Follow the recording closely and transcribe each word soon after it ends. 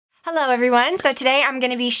Hello everyone, so today I'm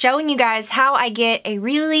going to be showing you guys how I get a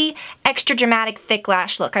really extra dramatic thick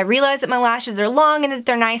lash look. I realize that my lashes are long and that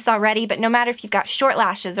they're nice already, but no matter if you've got short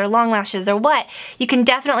lashes or long lashes or what, you can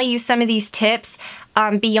definitely use some of these tips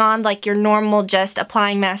beyond like your normal just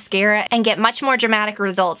applying mascara and get much more dramatic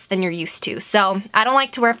results than you're used to. So I don't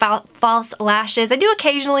like to wear false lashes. I do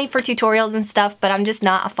occasionally for tutorials and stuff, but I'm just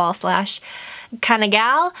not a false lash kind of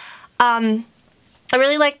gal. I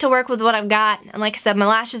really like to work with what I've got, and like I said, my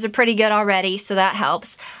lashes are pretty good already, so that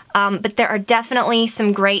helps. But there are definitely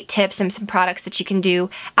some great tips and some products that you can do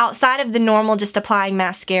outside of the normal just applying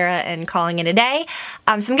mascara and calling it a day.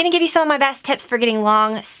 So I'm going to give you some of my best tips for getting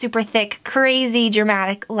long, super thick, crazy,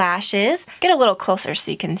 dramatic lashes. Get a little closer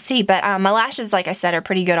so you can see, but my lashes, like I said, are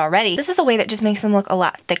pretty good already. This is a way that just makes them look a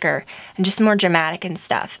lot thicker and just more dramatic and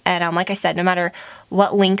stuff. And like I said, no matter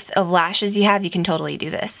what length of lashes you have, you can totally do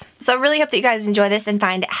this. So I really hope that you guys enjoy this and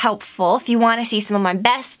find it helpful. If you want to see some of my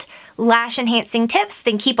best lash enhancing tips,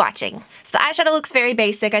 then keep watching. So the eyeshadow looks very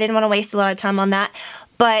basic. I didn't want to waste a lot of time on that,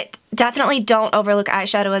 but definitely don't overlook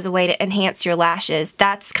eyeshadow as a way to enhance your lashes.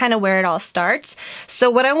 That's kind of where it all starts. So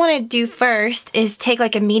what I want to do first is take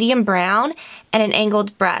like a medium brown and an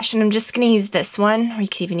angled brush, and I'm just going to use this one, or you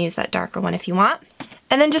could even use that darker one if you want.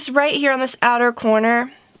 And then just right here on this outer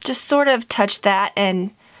corner, just sort of touch that and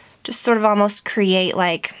just sort of almost create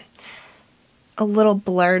like a little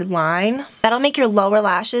blurred line. That'll make your lower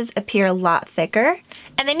lashes appear a lot thicker.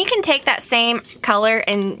 And then you can take that same color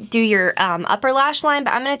and do your upper lash line,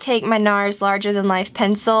 but I'm going to take my NARS Larger Than Life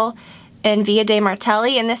pencil in Via de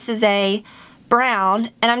Martelli, and this is a brown,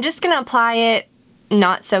 and I'm just going to apply it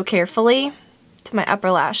not so carefully to my upper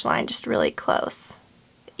lash line, just really close.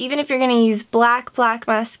 Even if you're going to use black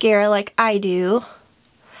mascara like I do,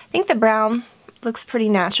 I think the brown looks pretty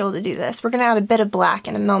natural to do this. We're going to add a bit of black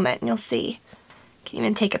in a moment, and you'll see. You can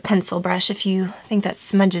even take a pencil brush if you think that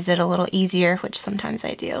smudges it a little easier, which sometimes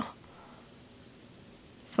I do.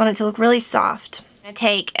 Just want it to look really soft. I'm going to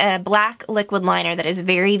take a black liquid liner that is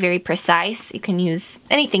very, very precise. You can use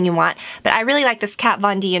anything you want, but I really like this Kat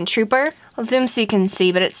Von D in Trooper. I'll zoom so you can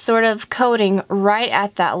see, but it's sort of coating right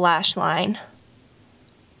at that lash line.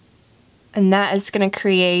 And that is going to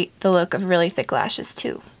create the look of really thick lashes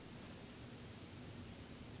too.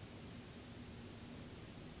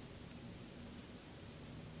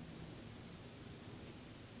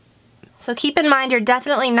 So keep in mind you're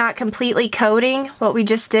definitely not completely coating what we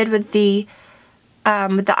just did with the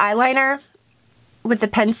eyeliner with the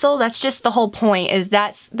pencil. That's just the whole point, is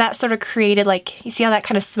that sort of created, like, you see how that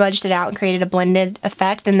kind of smudged it out and created a blended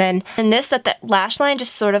effect, and then in this, that the lash line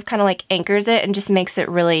just sort of kind of like anchors it and just makes it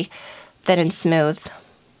really thin and smooth.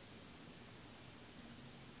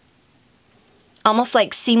 Almost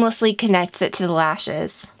like seamlessly connects it to the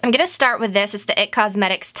lashes. I'm going to start with this. It's the IT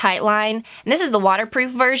Cosmetics Tight Line, and this is the waterproof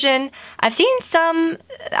version. I've seen some,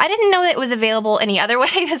 I didn't know that it was available any other way.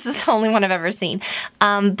 This is the only one I've ever seen.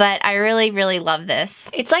 But I really, really love this.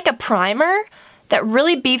 It's like a primer that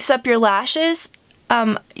really beefs up your lashes.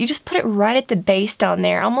 You just put it right at the base down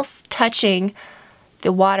there, almost touching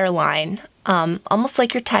the waterline. Almost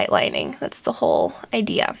like you're tight lining. That's the whole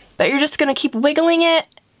idea. But you're just going to keep wiggling it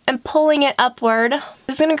and pulling it upward.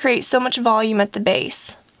 This is going to create so much volume at the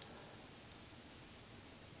base.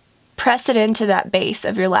 Press it into that base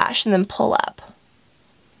of your lash and then pull up.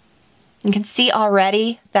 You can see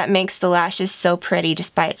already that makes the lashes so pretty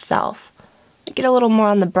just by itself. Get a little more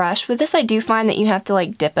on the brush. With this, I do find that you have to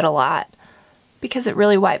like dip it a lot because it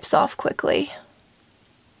really wipes off quickly.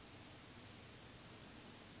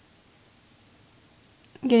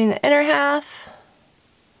 Getting the inner half.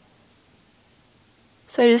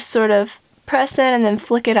 So I just sort of press in and then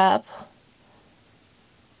flick it up.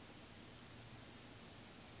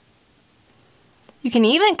 You can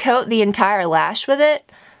even coat the entire lash with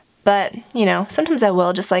it, but, you know, sometimes I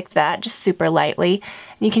will just like that, just super lightly.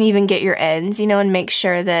 And you can even get your ends, you know, and make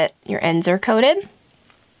sure that your ends are coated.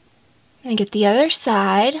 And get the other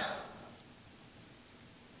side.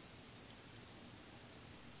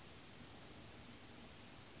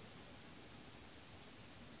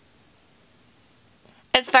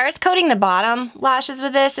 As far as coating the bottom lashes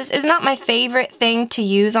with this is not my favorite thing to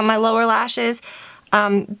use on my lower lashes,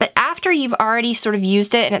 but after you've already sort of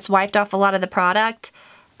used it and it's wiped off a lot of the product,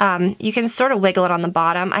 you can sort of wiggle it on the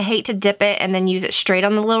bottom. I hate to dip it and then use it straight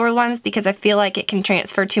on the lower ones because I feel like it can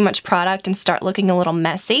transfer too much product and start looking a little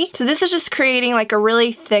messy. So this is just creating like a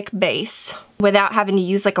really thick base without having to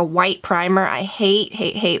use like a white primer. I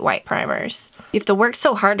hate white primers. You have to work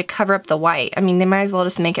so hard to cover up the white. I mean, they might as well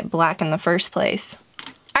just make it black in the first place.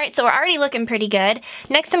 Alright, so we're already looking pretty good.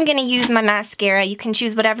 Next I'm going to use my mascara. You can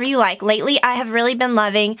choose whatever you like. Lately I have really been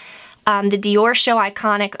loving the Dior Show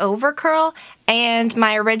Iconic Over Curl, and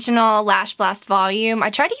my original Lash Blast Volume. I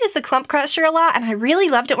tried to use the Clump Crusher a lot, and I really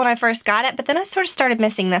loved it when I first got it, but then I sort of started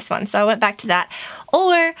missing this one, so I went back to that.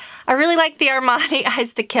 Or, I really like the Armani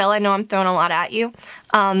Eyes to Kill. I know I'm throwing a lot at you.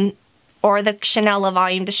 Or the Chanel La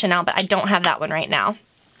Volume de Chanel, but I don't have that one right now.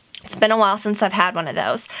 It's been a while since I've had one of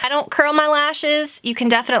those. I don't curl my lashes. You can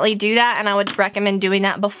definitely do that, and I would recommend doing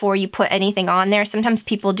that before you put anything on there. Sometimes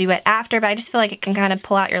people do it after, but I just feel like it can kind of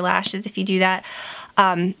pull out your lashes if you do that.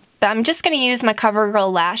 But I'm just going to use my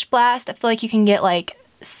CoverGirl Lash Blast. I feel like you can get like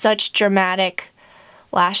such dramatic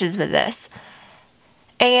lashes with this.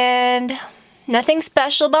 And nothing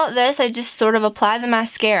special about this. I just sort of apply the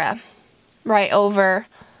mascara right over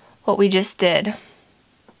what we just did.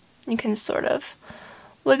 You can sort of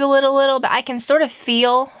wiggle it a little, but I can sort of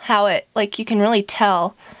feel how it, like you can really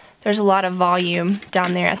tell there's a lot of volume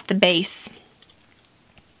down there at the base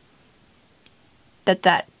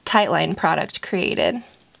that Tightline product created.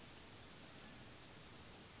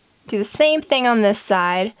 Do the same thing on this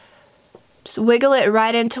side. Just wiggle it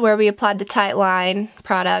right into where we applied the Tightline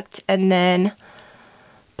product and then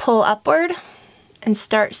pull upward and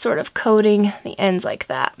start sort of coating the ends like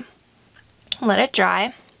that. Let it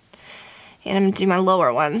dry. And I'm going to do my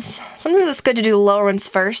lower ones. Sometimes it's good to do the lower ones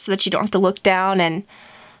first so that you don't have to look down, and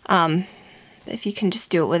if you can just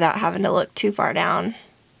do it without having to look too far down,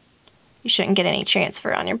 you shouldn't get any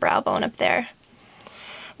transfer on your brow bone up there.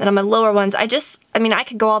 Then on my lower ones, I mean, I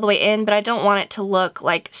could go all the way in, but I don't want it to look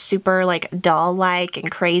like super like doll-like and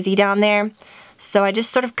crazy down there. So I just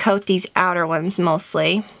sort of coat these outer ones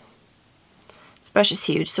mostly. This brush is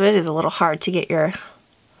huge, so it is a little hard to get your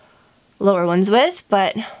lower ones with,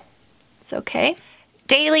 but it's okay.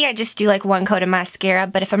 Daily, I just do like one coat of mascara,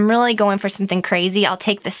 but if I'm really going for something crazy, I'll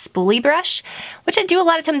take the spoolie brush, which I do a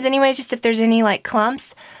lot of times anyways, just if there's any like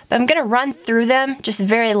clumps, but I'm gonna run through them just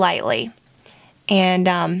very lightly.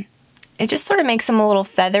 And it just sort of makes them a little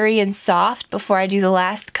feathery and soft before I do the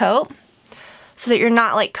last coat, so that you're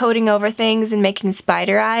not like coating over things and making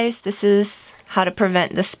spider eyes. This is how to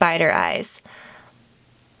prevent the spider eyes.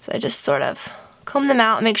 So I just sort of comb them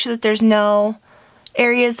out and make sure that there's no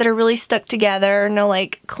areas that are really stuck together, no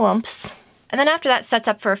like clumps. And then after that sets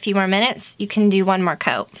up for a few more minutes, you can do one more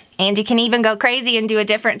coat. And you can even go crazy and do a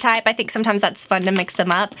different type. I think sometimes that's fun to mix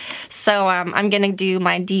them up. So I'm gonna do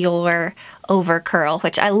my Dior Over Curl,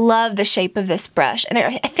 which I love the shape of this brush. And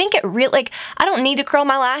I think it really, like, I don't need to curl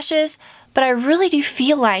my lashes, but I really do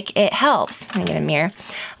feel like it helps. I'm gonna get a mirror.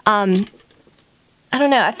 I don't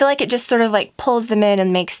know, I feel like it just sort of like pulls them in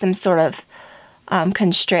and makes them sort of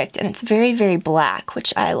constrict, and it's very, very black,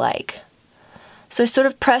 which I like. So I sort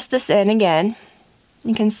of press this in again.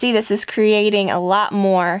 You can see this is creating a lot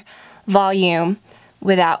more volume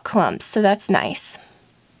without clumps, so that's nice.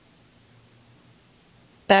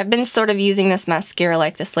 But I've been sort of using this mascara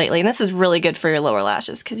like this lately, and this is really good for your lower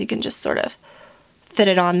lashes because you can just sort of fit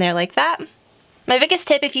it on there like that. My biggest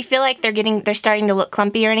tip, if you feel like they're starting to look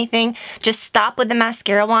clumpy or anything, just stop with the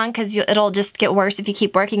mascara wand, because it'll just get worse if you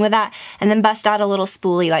keep working with that, and then bust out a little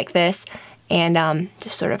spoolie like this and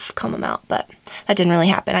just sort of comb them out. But that didn't really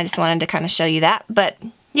happen. I just wanted to kind of show you that. But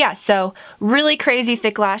yeah, so really crazy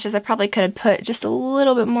thick lashes. I probably could have put just a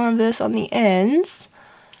little bit more of this on the ends.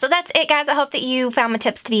 So that's it, guys. I hope that you found my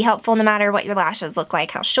tips to be helpful no matter what your lashes look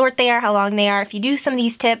like, how short they are, how long they are. If you do some of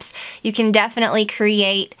these tips, you can definitely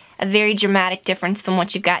create a very dramatic difference from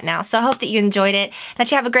what you've got now. So I hope that you enjoyed it,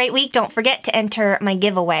 that you have a great week. Don't forget to enter my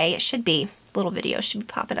giveaway. It should be, little video should be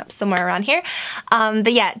popping up somewhere around here.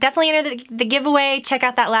 But yeah, definitely enter the giveaway. Check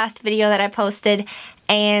out that last video that I posted.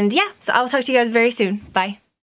 And yeah, so I will talk to you guys very soon. Bye.